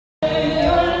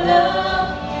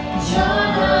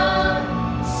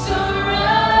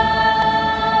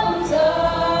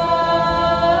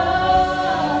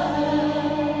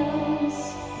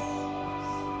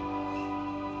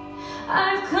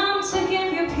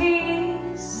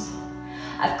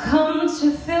I've come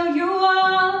to fill you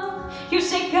up. You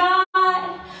say, God,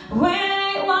 why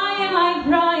am I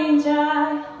running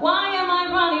dry? Why am I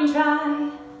running dry?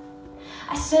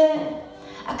 I said,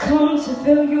 I come to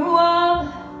fill you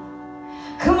up.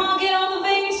 Come on, get all the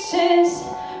vases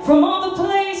from all the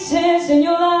places in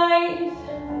your life.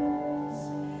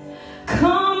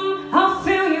 Come, I'll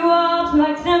fill you up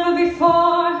like never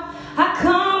before. I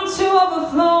come to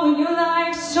overflow in your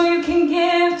life so you can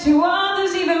give to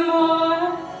others even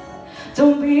more.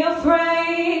 Don't be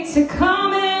afraid to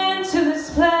come into this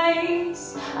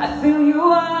place. I fill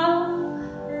you up.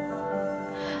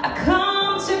 I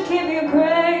come to give you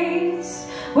grace.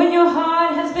 When your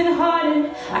heart has been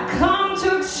hardened, I come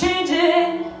to exchange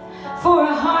it for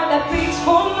a heart that beats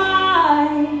for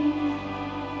mine.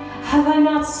 Have I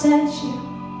not sent you?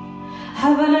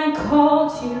 Have I not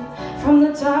called you from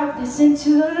the darkness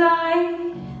into the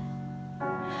light?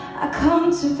 I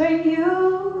come to bring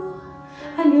you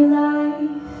a new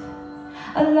life,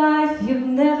 a life you've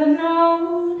never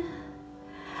known,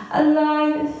 a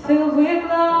life filled with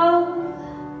love.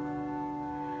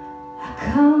 I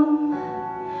come,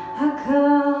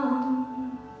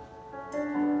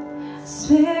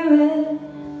 Spirit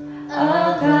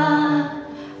of God,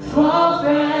 fall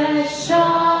fresh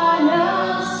on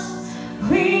us.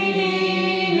 We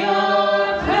need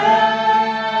your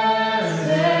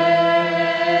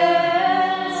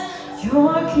presence.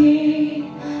 Your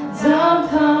kingdom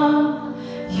come,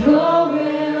 your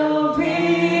will be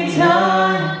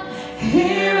done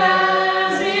here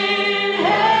as in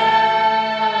heaven.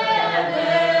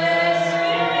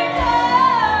 Spirit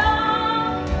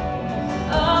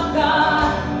of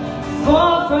God,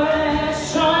 fall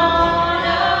fresh on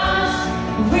us.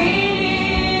 We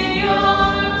need your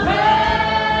presence.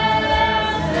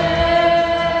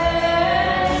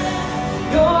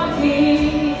 Your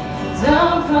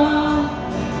kingdom come,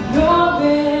 your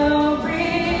will be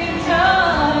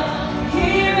done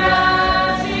here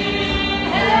as in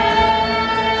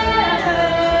heaven.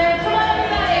 Come on,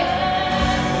 everybody.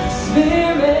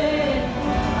 Spirit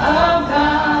of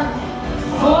God,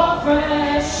 fall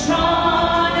fresh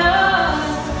on us.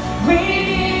 We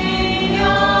need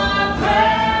your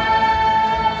presence.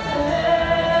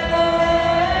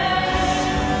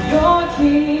 Your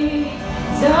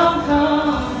kingdom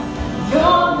come,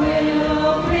 your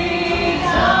will be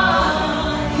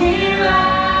done here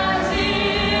as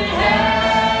in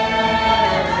heaven.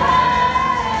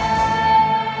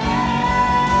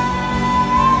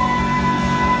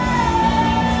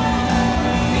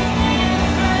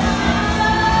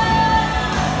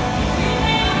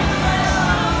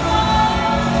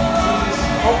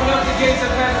 Open up the gates of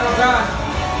heaven, oh God.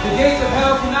 The gates of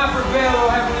hell cannot prevail, oh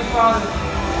Heavenly Father.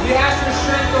 We ask for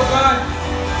strength, oh God.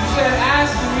 You said,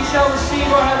 ask and we shall receive,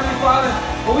 oh Heavenly Father.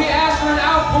 But we ask for an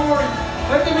outpouring.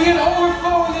 Let there be an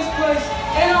overflow in this place,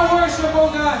 in our worship, oh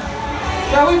God.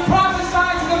 That we prophesy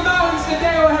to the mountains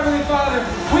today, oh Heavenly Father.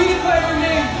 We declare your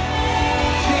name.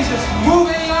 Jesus,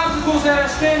 move any obstacles that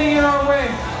are standing in our way.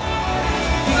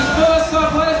 Jesus, fill us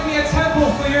up. Let us be a temple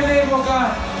for your name, oh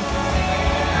God.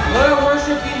 Let our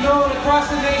worship be known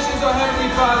across the nations, oh Heavenly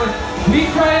Father. We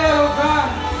cry out, oh God.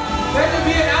 Let there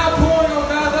be an outpouring, oh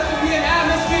God. Let there be an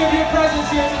atmosphere of your presence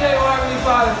here today, oh Heavenly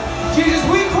Father. Jesus,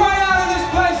 we cry out in this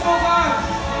place, oh God.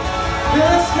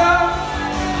 Fill us up.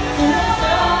 Fill us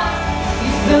up.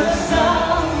 Fill us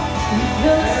up.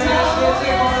 Fill us up.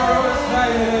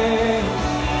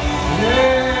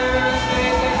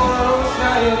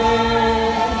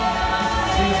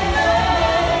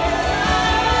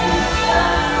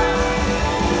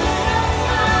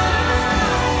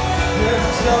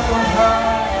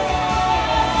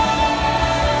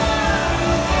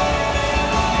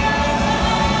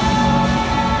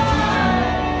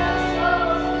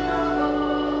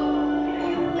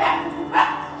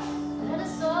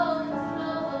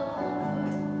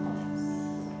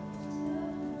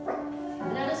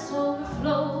 Let us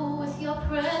overflow with your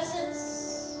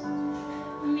presence.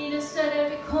 Meet us at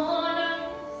every corner.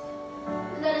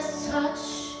 Let us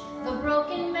touch the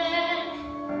broken man.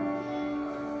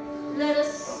 Let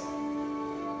us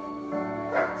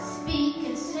speak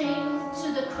and sing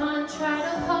to the contrite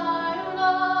of heart, oh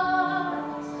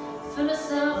Lord. Fill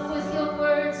us up with your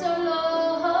words, oh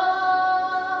Lord.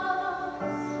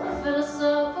 Fill us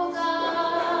up, oh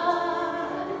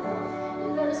God.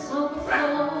 Let us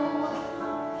overflow.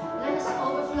 Let us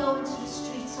overflow into the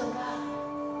streets, oh God.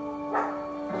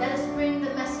 Let us bring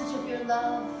the message of your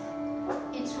love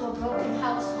into a broken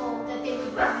household, that they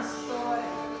would be restored.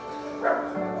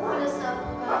 Fill us up,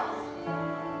 oh God.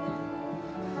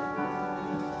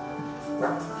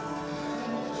 Thank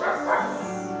you, Jesus.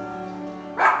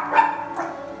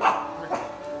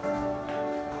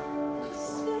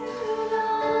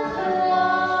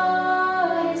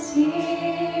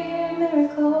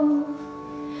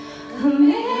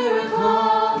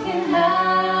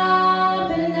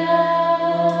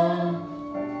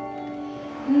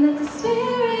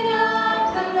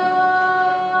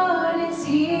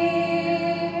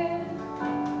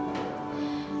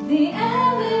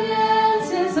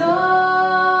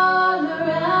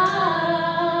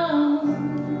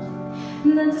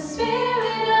 that the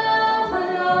Spirit of the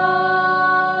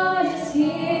Lord is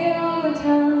here all the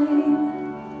time.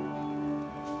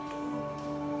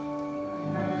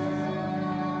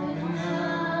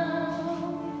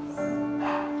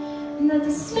 That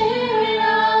the Spirit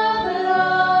of the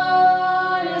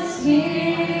Lord is here.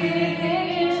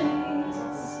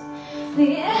 The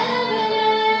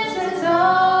evidence is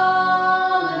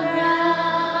all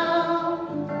around.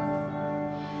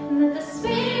 That the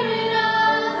Spirit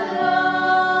of the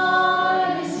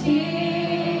Lord is here.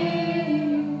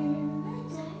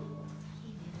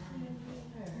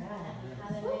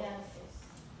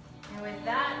 And with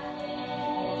that,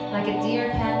 like a deer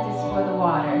panteth for the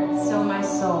water, so my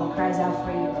soul cries out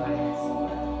for you, Lord.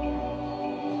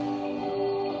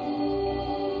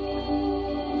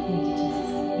 Thank you, Jesus.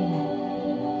 Amen.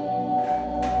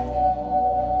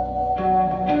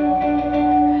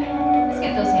 Let's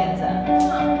get those hands up.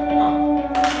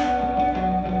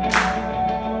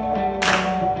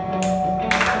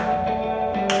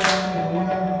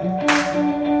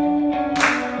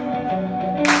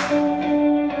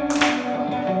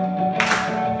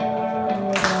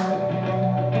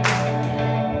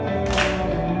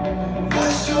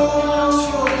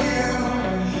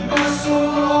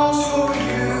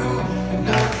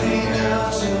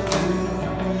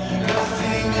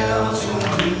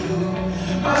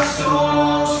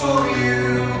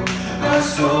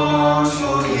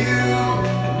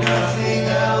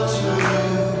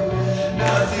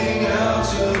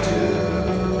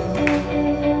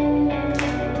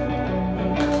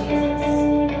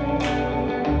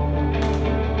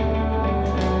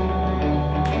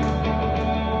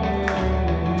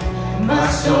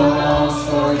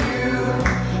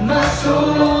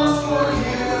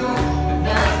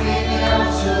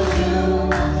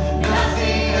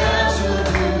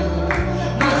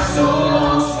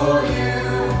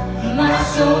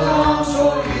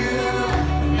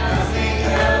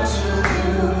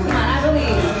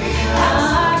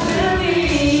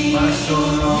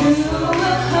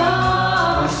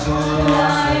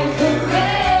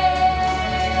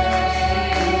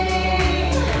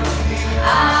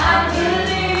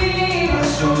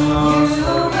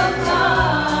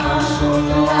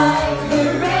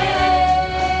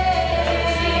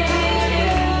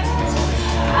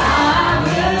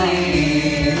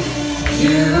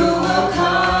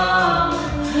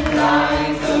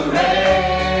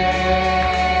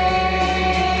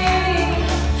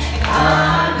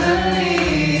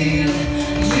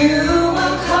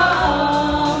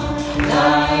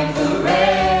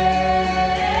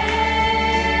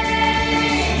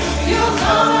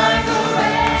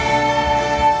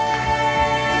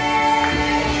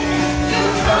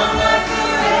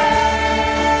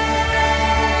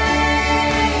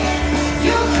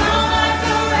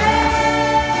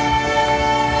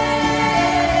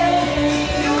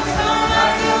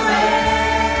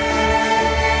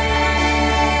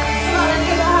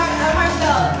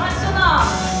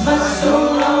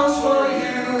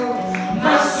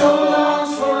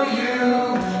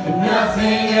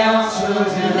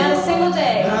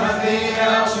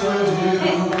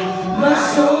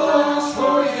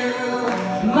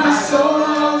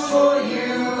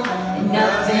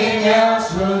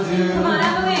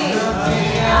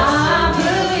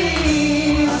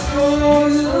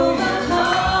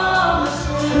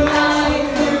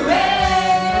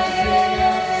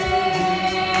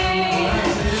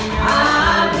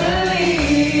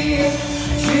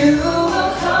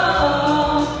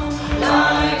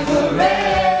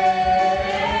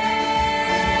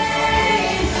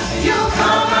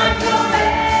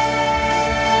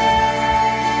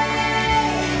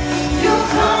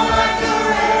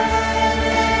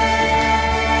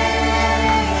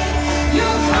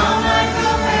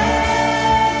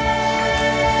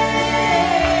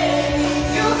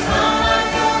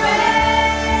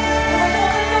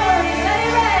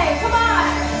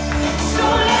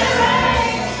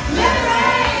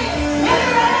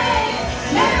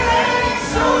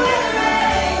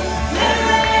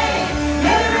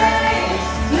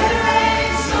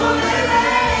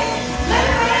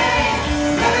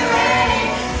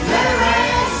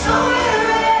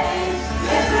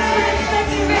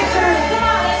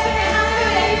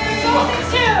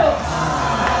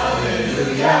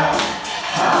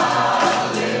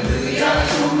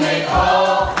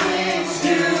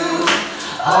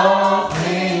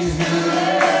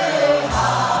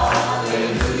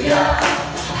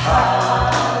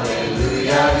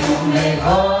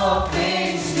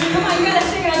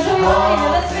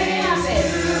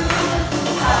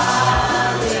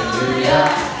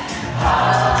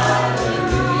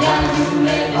 Hallelujah, you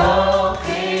make all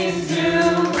things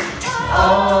new,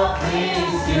 all things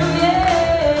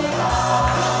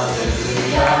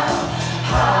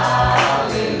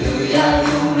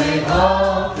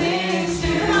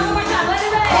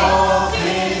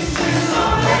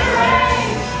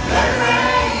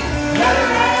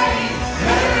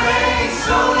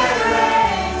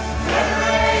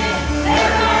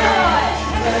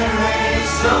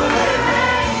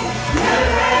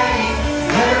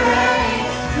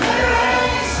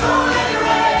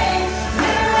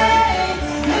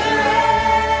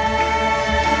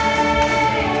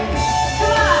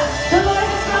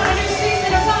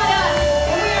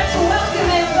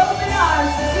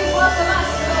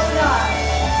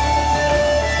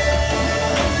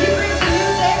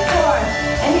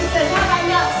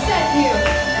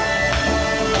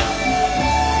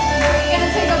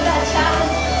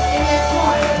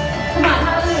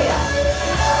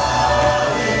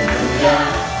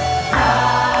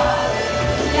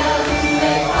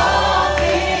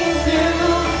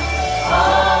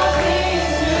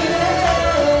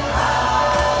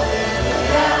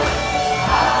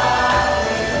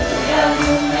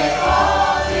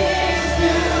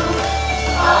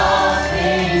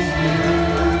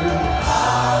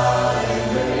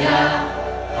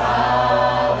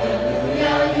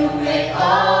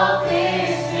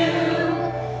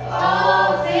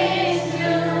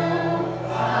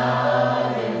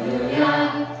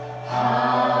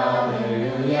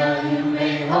you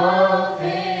make all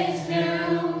things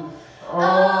new,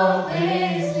 all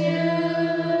things new.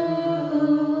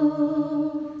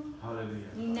 Hallelujah.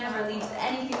 He never leaves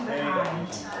anything behind.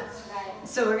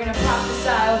 So we're going to prophesy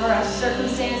over our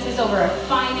circumstances, over our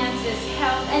finances,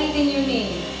 health, anything you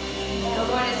need. The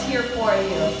Lord is here for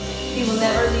you. He will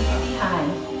never leave you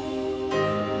behind.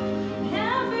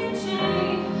 Every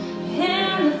chain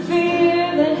and the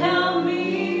fear that held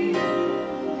me, I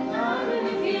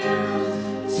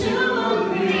refuse to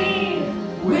agree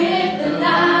with the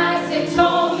lies they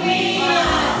told me.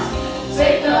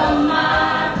 Take up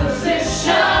my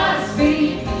position,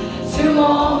 speak to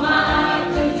all my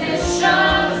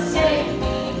conditions, take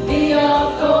the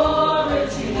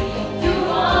authority you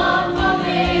want from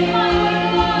me.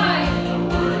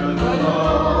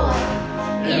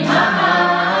 In my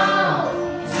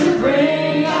mouth to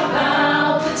bring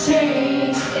about the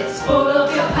change. It's full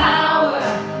of your power.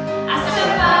 I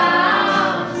step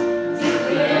out,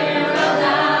 declare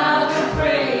aloud your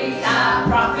praise. I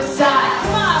prophesy.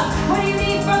 Come on, what do you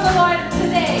need from the Lord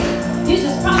today? You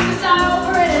just prophesy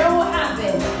over it and it will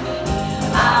happen.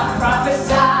 I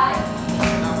prophesy.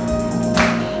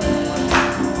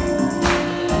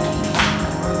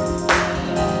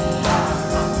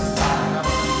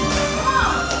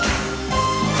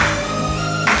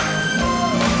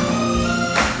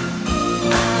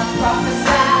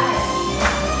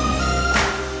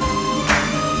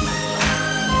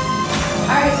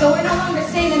 Alright, so we're no longer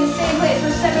staying in the same place.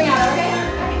 We're stepping out, okay?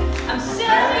 I'm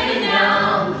stepping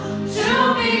down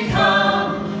to become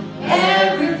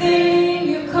everything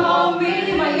you call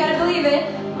me. Come on, you gotta believe it.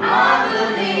 I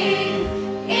believe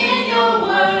in your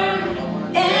word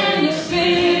and your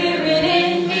spirit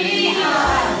in me. I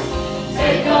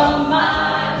take up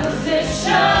my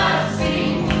position,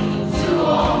 speak to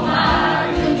all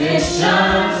my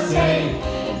conditions, take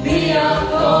the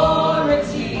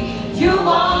authority you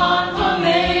want from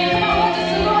me. Come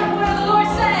on, what does the Lord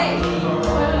say?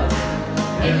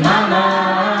 In my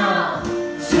mouth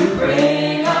to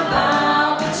bring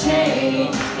about the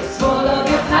change. It's full of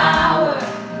your power.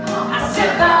 I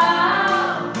step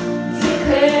out,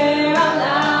 declare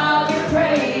aloud your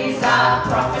praise. I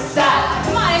prophesy.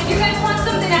 Come on, if you guys want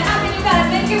something to happen, you gotta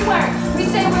make it work. We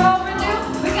say we're overdue,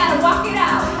 we gotta walk it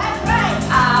out. That's right.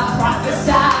 I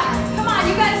prophesy. Come on,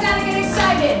 you guys gotta get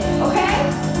excited, okay?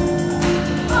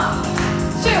 1,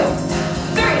 2,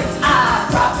 3. I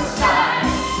prophesy.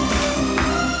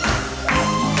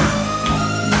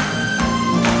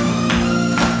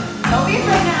 Don't be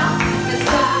afraid now.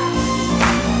 Prophesy.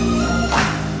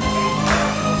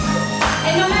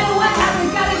 And no matter what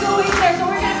happens, God is always there. So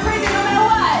we're gonna praise Him no matter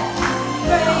what.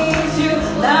 Praise You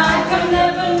like I've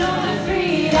never known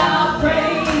defeat. I'll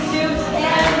praise You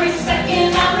every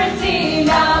second I'm redeemed.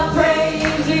 I'll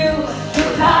praise You.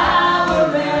 Your power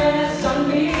rests on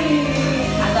me.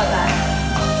 I love that.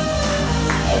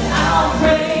 And I'll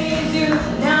praise You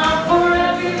now for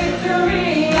every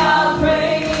victory. I'll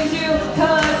praise You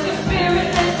 'cause Your Spirit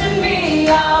lives in me.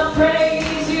 I'll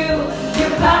praise You.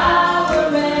 Your power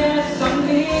rests on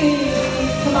me.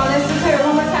 Come on, let's declare it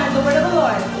one more time. The word of the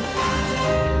Lord.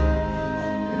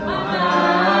 My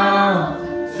mouth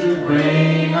To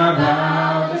bring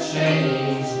about the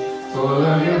change, full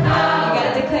of your You power.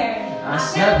 gotta declare it. I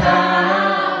step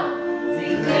out,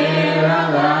 declare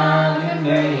aloud your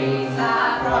name. I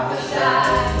prophesy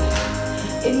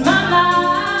in my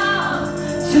mouth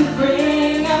to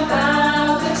bring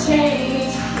about the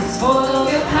change. It's full of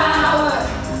your power.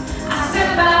 I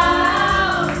step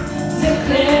out,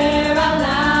 declare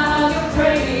aloud your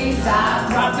praise. I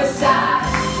prophesy.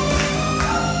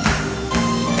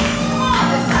 Come on,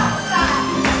 let's prophesy.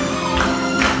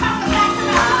 I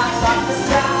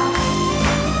prophesy.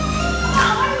 Come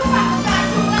on, what are you prophesying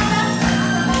to, Linda?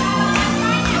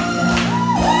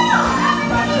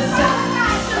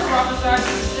 Prophesy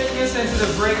to the sickness and to the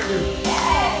breakthrough.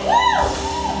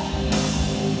 Woo!